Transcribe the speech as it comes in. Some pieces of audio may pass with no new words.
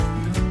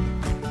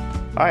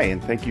Hi,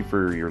 and thank you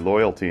for your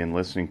loyalty in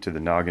listening to the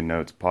Noggin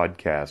Notes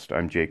podcast.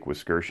 I'm Jake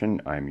Wiskerson.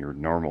 I'm your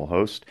normal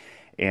host,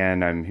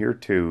 and I'm here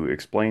to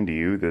explain to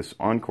you this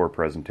encore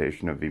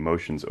presentation of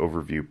Emotions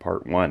Overview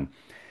Part 1.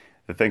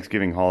 The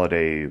Thanksgiving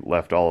holiday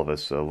left all of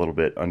us a little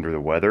bit under the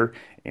weather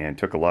and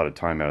took a lot of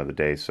time out of the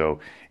day.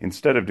 So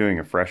instead of doing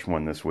a fresh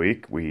one this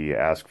week, we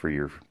ask for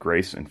your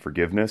grace and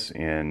forgiveness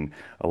in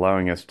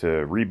allowing us to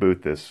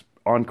reboot this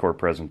encore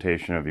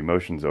presentation of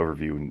Emotions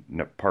Overview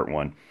Part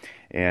 1.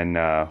 And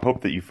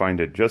hope that you find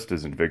it just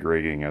as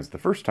invigorating as the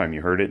first time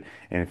you heard it.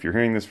 And if you're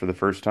hearing this for the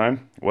first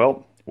time,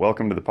 well,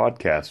 welcome to the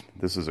podcast.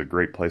 This is a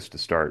great place to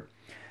start.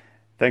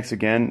 Thanks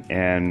again,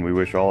 and we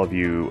wish all of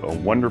you a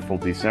wonderful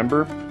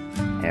December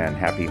and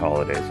happy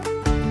holidays.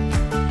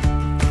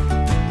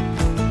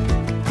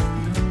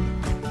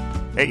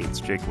 Hey, it's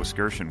Jake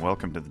Wiskerson.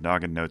 Welcome to the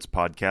Noggin Notes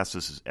podcast.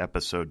 This is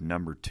episode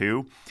number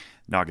 2.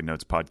 Noggin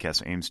Notes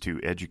podcast aims to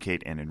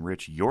educate and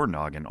enrich your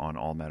noggin on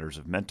all matters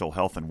of mental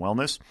health and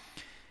wellness.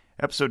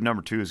 Episode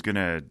number 2 is going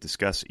to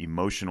discuss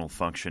emotional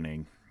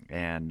functioning,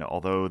 and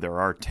although there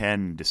are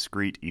 10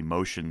 discrete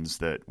emotions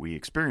that we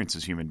experience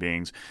as human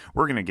beings,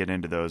 we're going to get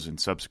into those in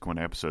subsequent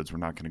episodes. We're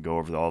not going to go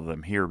over all of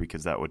them here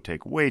because that would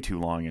take way too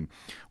long, and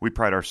we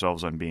pride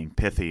ourselves on being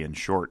pithy and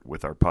short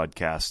with our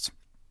podcasts.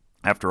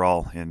 After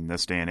all, in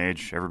this day and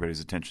age,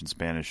 everybody's attention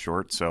span is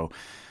short, so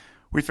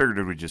we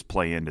figured we'd just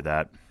play into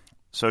that.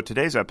 So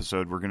today's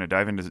episode, we're going to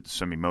dive into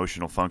some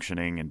emotional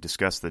functioning and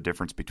discuss the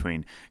difference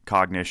between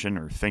cognition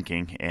or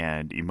thinking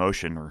and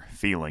emotion or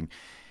feeling.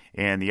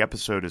 And the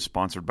episode is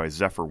sponsored by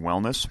Zephyr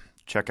Wellness.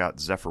 Check out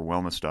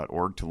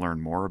zephyrwellness.org to learn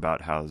more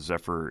about how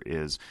Zephyr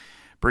is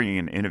bringing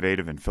an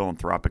innovative and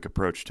philanthropic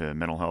approach to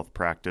mental health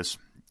practice.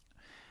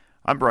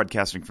 I'm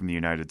broadcasting from the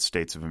United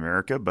States of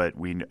America, but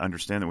we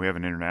understand that we have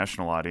an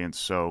international audience.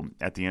 So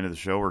at the end of the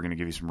show, we're going to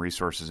give you some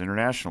resources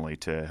internationally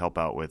to help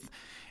out with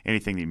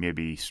anything that you may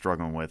be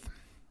struggling with.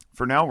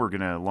 For now, we're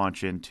going to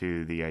launch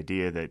into the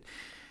idea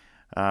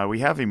that we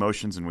have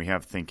emotions and we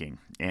have thinking.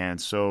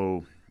 And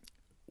so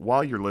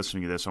while you're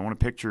listening to this, I want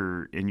to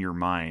picture in your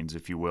minds,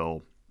 if you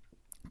will,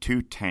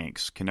 2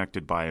 tanks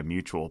connected by a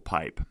mutual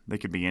pipe. They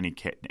could be any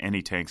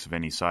tanks of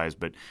any size,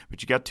 but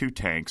you got 2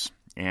 tanks,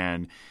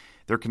 and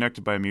they're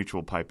connected by a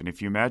mutual pipe. And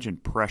if you imagine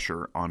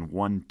pressure on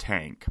one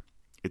tank,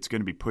 it's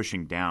going to be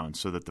pushing down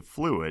so that the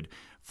fluid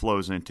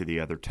flows into the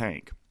other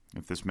tank.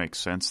 If this makes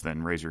sense,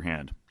 then raise your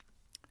hand.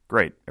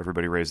 Great.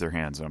 Everybody raise their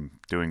hands. I'm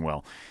doing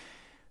well.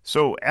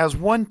 So as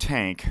one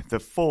tank, the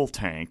full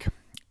tank,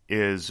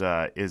 has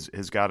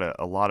got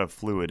a lot of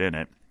fluid in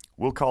it,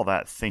 we'll call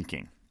that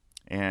thinking.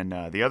 And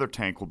the other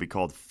tank will be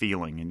called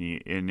feeling.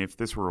 And if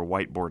this were a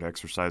whiteboard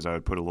exercise, I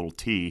would put a little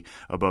T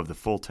above the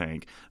full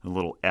tank, and a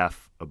little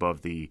F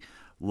above the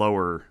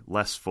lower,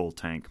 less full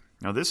tank.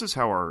 Now, this is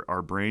how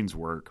our brains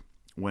work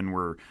when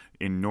we're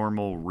in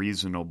normal,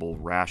 reasonable,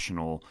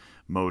 rational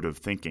mode of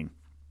thinking.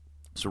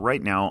 So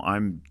right now,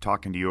 I'm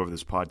talking to you over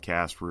this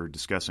podcast. We're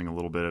discussing a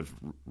little bit of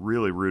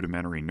really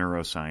rudimentary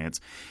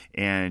neuroscience,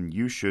 and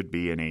you should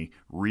be in a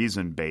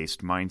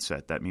reason-based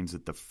mindset. That means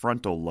that the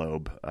frontal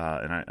lobe,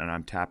 and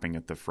I'm tapping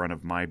at the front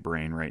of my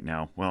brain right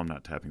now. Well, I'm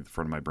not tapping at the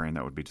front of my brain.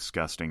 That would be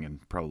disgusting and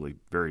probably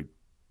very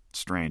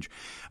strange.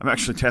 I'm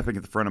actually tapping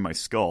at the front of my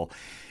skull,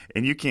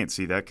 and you can't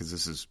see that because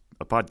this is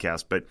a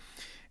podcast, but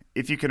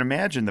if you can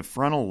imagine the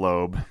frontal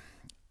lobe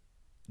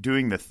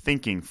doing the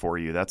thinking for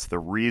you, that's the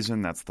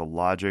reason, that's the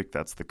logic,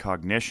 that's the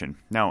cognition.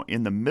 Now,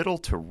 in the middle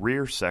to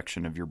rear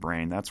section of your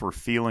brain, that's where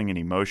feeling and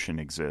emotion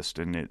exist,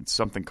 and it's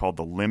something called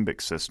the limbic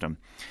system.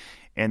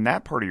 And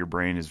that part of your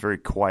brain is very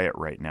quiet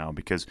right now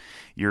because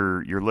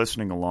you're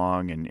listening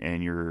along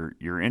and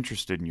you're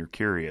interested and you're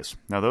curious.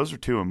 Now, those are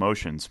 2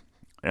 emotions,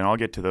 and I'll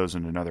get to those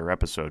in another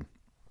episode.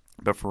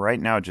 But for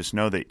right now, just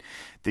know that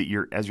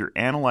as you're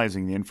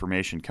analyzing the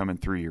information coming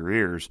through your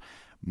ears,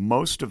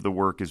 most of the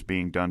work is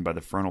being done by the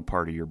frontal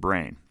part of your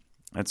brain.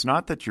 It's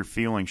not that your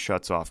feeling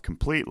shuts off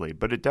completely,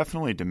 but it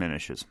definitely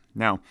diminishes.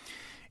 Now,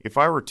 if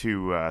I were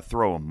to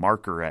throw a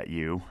marker at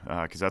you,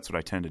 because that's what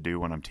I tend to do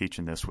when I'm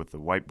teaching this with the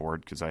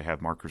whiteboard, because I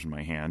have markers in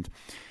my hand,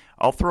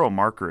 I'll throw a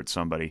marker at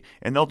somebody,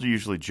 and they'll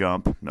usually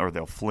jump, or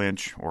they'll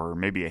flinch, or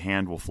maybe a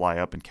hand will fly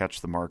up and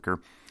catch the marker.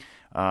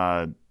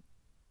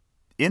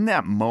 In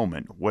that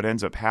moment, what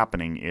ends up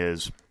happening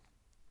is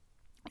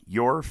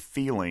your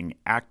feeling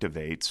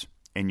activates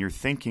and your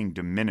thinking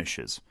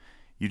diminishes.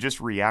 You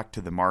just react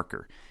to the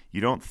marker.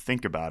 You don't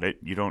think about it.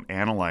 You don't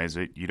analyze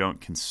it. You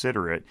don't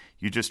consider it.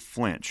 You just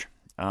flinch.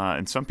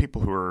 And some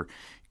people who are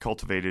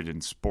cultivated in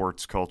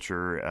sports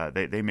culture,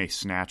 they may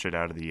snatch it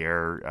out of the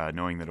air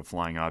knowing that a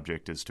flying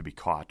object is to be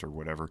caught or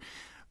whatever.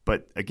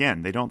 But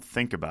again, they don't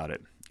think about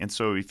it. And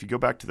so if you go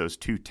back to those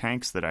 2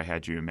 tanks that I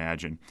had you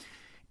imagine,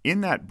 in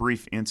that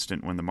brief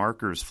instant when the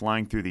marker is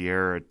flying through the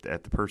air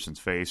at the person's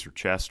face or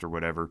chest or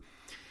whatever,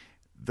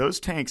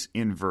 those tanks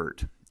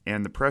invert,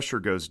 and the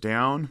pressure goes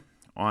down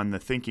on the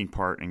thinking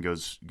part and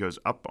goes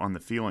up on the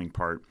feeling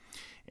part.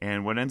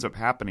 And what ends up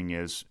happening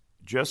is,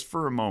 just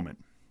for a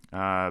moment,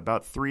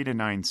 about 3 to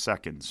 9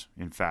 seconds,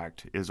 in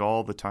fact, is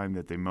all the time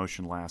that the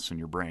emotion lasts in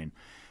your brain.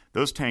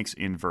 Those tanks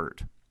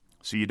invert.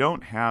 So you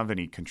don't have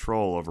any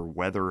control over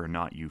whether or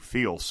not you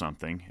feel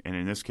something, and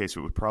in this case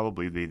it would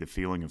probably be the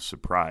feeling of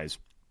surprise.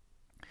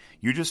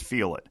 You just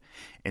feel it.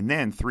 And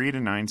then 3 to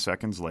 9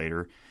 seconds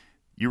later,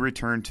 you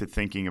return to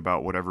thinking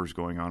about whatever's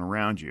going on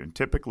around you. And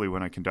typically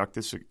when I conduct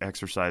this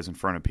exercise in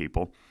front of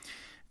people,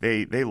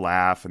 they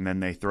laugh and then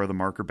they throw the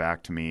marker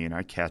back to me and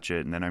I catch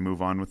it and then I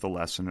move on with the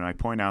lesson and I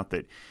point out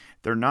that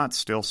they're not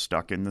still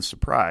stuck in the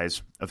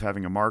surprise of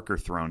having a marker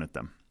thrown at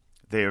them.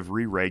 They have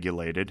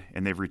re-regulated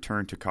and they've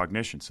returned to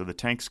cognition. So the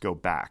tanks go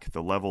back.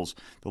 The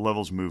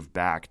levels move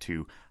back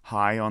to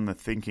high on the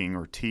thinking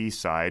or T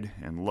side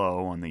and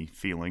low on the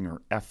feeling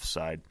or F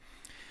side.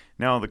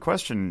 Now the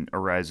question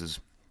arises,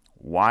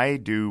 why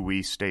do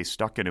we stay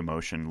stuck in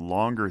emotion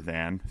longer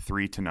than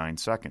 3 to 9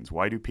 seconds?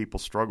 Why do people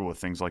struggle with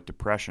things like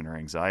depression or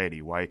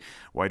anxiety? Why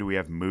do we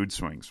have mood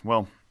swings?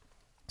 Well,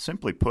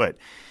 simply put,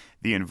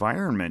 the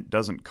environment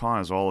doesn't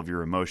cause all of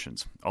your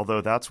emotions,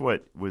 although that's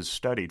what was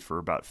studied for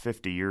about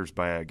 50 years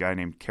by a guy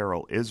named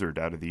Carroll Izard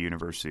out of the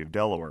University of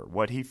Delaware.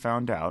 What he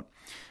found out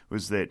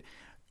was that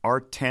our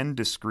 10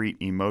 discrete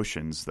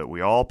emotions that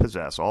we all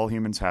possess, all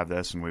humans have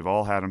this, and we've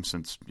all had them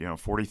since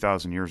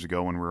 40,000 years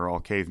ago when we were all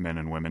cavemen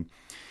and women.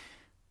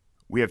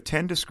 We have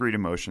 10 discrete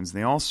emotions.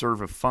 They all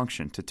serve a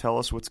function to tell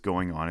us what's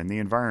going on in the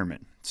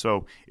environment.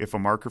 So if a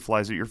marker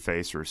flies at your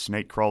face or a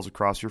snake crawls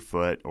across your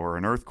foot or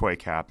an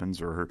earthquake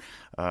happens or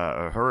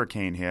a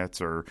hurricane hits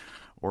or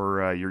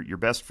your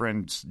best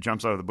friend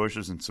jumps out of the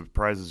bushes and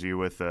surprises you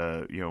with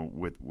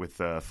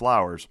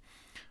flowers.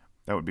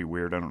 That would be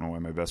weird. I don't know why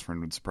my best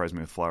friend would surprise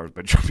me with flowers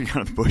by jumping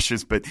out of the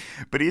bushes. But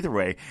either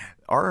way,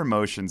 our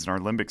emotions and our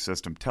limbic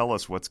system tell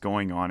us what's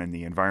going on in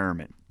the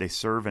environment. They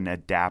serve an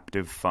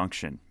adaptive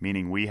function,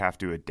 meaning we have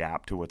to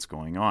adapt to what's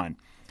going on.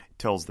 It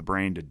tells the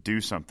brain to do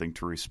something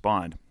to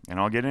respond. And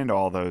I'll get into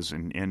all those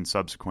in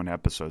subsequent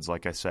episodes,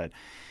 like I said.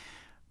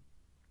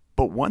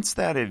 But once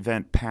that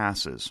event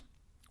passes,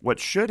 what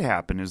should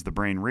happen is the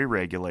brain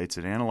re-regulates,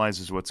 it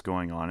analyzes what's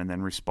going on, and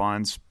then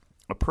responds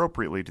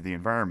appropriately to the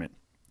environment.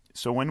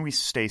 So when we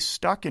stay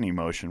stuck in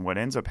emotion, what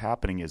ends up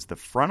happening is the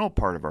frontal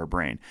part of our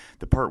brain,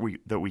 the part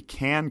that we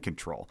can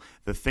control,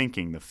 the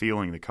thinking, the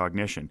feeling, the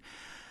cognition,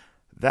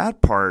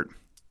 that part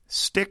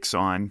sticks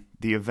on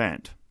the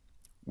event.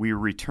 We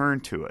return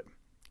to it,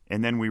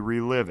 and then we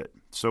relive it.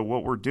 So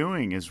what we're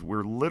doing is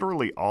we're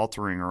literally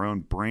altering our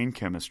own brain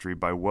chemistry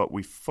by what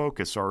we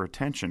focus our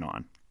attention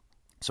on.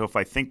 So if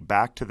I think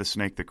back to the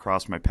snake that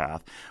crossed my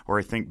path, or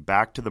I think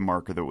back to the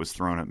marker that was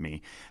thrown at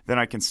me, then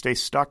I can stay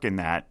stuck in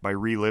that by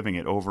reliving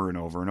it over and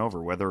over and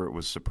over, whether it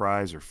was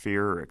surprise or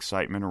fear or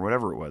excitement or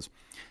whatever it was.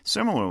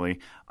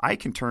 Similarly, I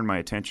can turn my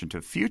attention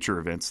to future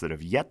events that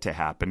have yet to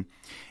happen,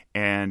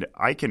 and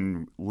I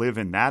can live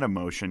in that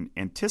emotion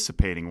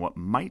anticipating what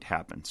might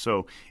happen.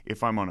 So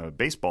if I'm on a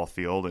baseball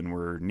field and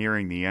we're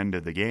nearing the end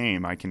of the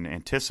game, I can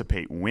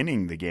anticipate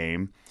winning the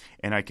game,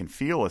 and I can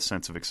feel a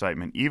sense of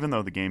excitement even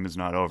though the game is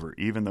not over,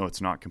 even though it's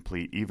not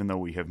complete, even though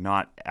we have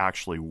not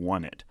actually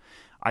won it.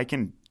 I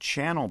can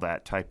channel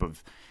that type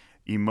of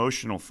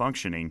emotional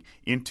functioning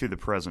into the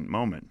present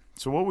moment.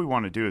 So what we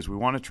want to do is we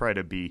want to try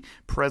to be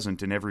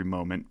present in every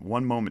moment,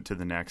 one moment to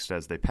the next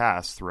as they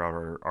pass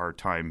throughout our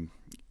time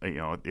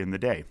in the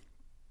day.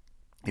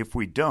 If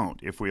we don't,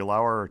 if we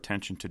allow our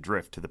attention to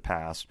drift to the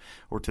past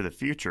or to the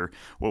future,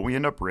 what we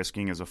end up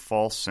risking is a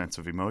false sense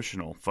of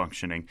emotional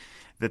functioning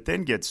that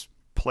then gets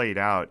played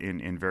out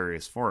in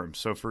various forms.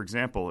 So for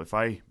example, if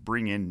I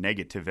bring in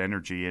negative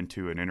energy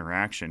into an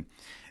interaction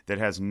that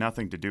has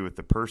nothing to do with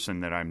the person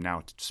that I'm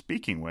now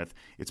speaking with,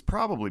 it's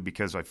probably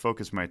because I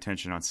focused my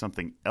attention on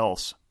something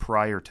else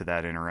prior to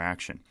that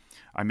interaction.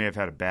 I may have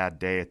had a bad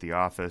day at the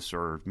office,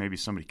 or maybe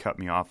somebody cut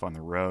me off on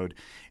the road,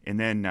 and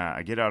then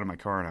I get out of my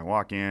car and I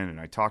walk in and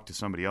I talk to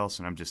somebody else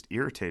and I'm just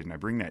irritated and I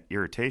bring that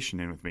irritation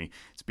in with me.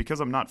 It's because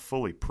I'm not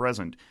fully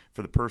present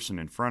for the person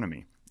in front of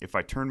me. If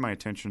I turn my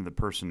attention to the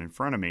person in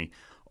front of me,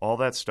 all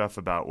that stuff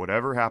about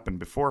whatever happened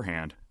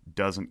beforehand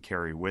doesn't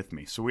carry with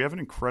me. So we have an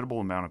incredible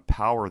amount of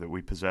power that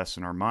we possess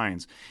in our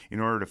minds in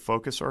order to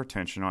focus our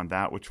attention on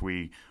that which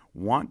we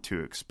want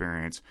to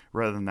experience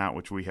rather than that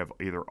which we have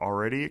either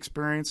already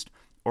experienced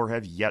or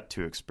have yet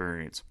to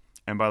experience.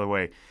 And by the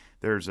way,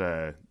 there's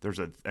an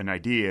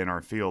idea in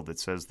our field that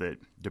says that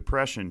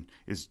depression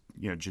is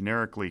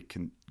generically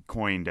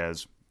coined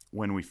as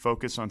when we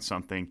focus on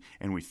something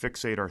and we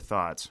fixate our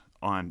thoughts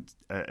on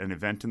an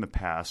event in the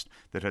past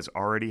that has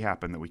already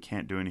happened that we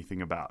can't do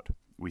anything about.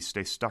 We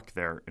stay stuck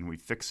there and we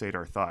fixate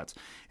our thoughts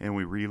and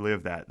we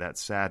relive that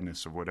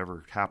sadness of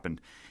whatever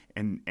happened.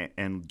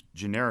 And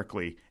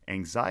generically,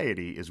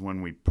 anxiety is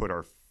when we put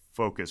our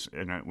focus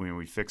and when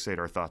we fixate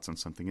our thoughts on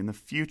something in the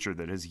future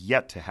that has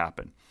yet to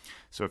happen.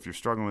 So if you're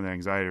struggling with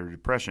anxiety or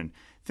depression,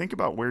 think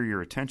about where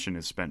your attention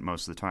is spent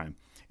most of the time.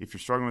 If you're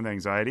struggling with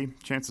anxiety,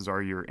 chances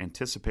are you're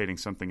anticipating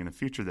something in the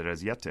future that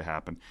has yet to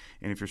happen.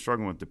 And if you're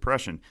struggling with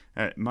depression,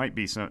 it might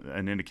be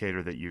an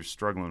indicator that you're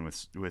struggling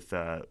with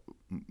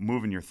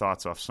moving your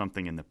thoughts off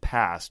something in the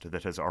past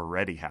that has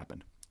already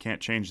happened. Can't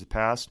change the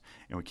past,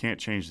 and we can't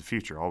change the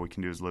future. All we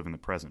can do is live in the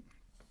present.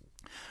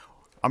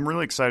 I'm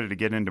really excited to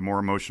get into more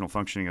emotional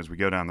functioning as we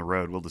go down the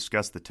road. We'll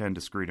discuss the 10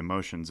 discrete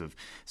emotions of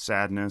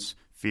sadness,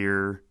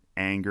 fear,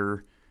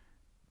 anger,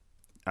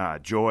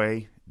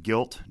 joy,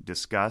 guilt,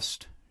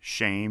 disgust,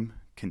 shame,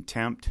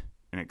 contempt,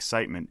 and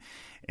excitement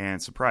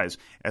and surprise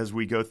as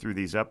we go through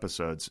these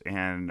episodes,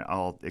 and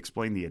I'll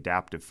explain the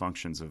adaptive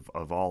functions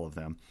of all of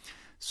them.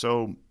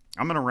 So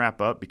I'm going to wrap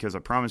up because I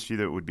promised you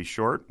that it would be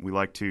short. We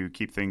like to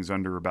keep things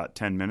under about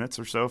 10 minutes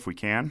or so if we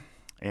can.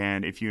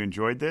 And if you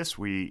enjoyed this,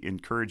 we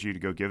encourage you to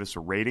go give us a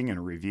rating and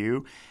a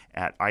review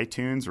at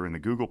iTunes or in the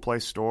Google Play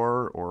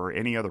Store or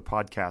any other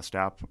podcast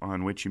app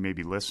on which you may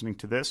be listening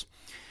to this.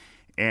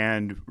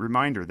 And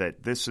reminder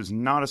that this is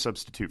not a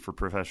substitute for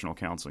professional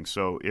counseling.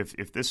 So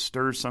if this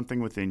stirs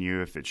something within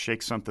you, if it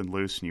shakes something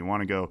loose and you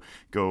want to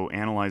go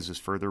analyze this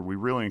further, we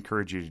really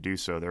encourage you to do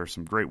so. There are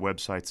some great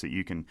websites that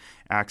you can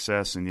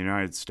access. In the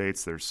United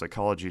States, there's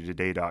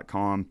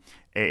psychologytoday.com,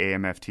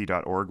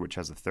 aamft.org, which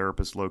has a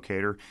therapist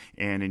locator.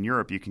 And in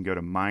Europe, you can go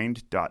to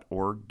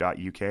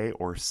mind.org.uk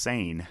or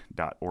sane.org.uk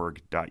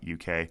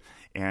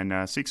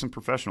and seek some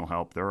professional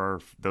help. There are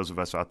those of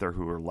us out there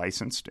who are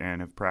licensed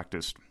and have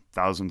practiced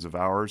thousands of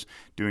hours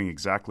doing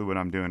exactly what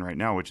I'm doing right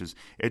now, which is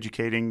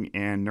educating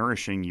and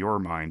nourishing your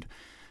mind.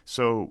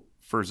 So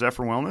for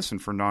Zephyr Wellness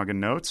and for Noggin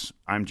Notes,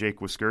 I'm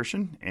Jake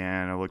Wiskershon,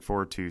 and I look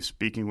forward to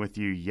speaking with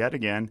you yet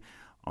again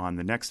on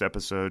the next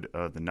episode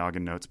of the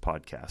Noggin Notes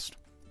podcast.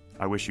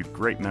 I wish you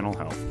great mental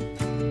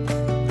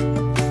health.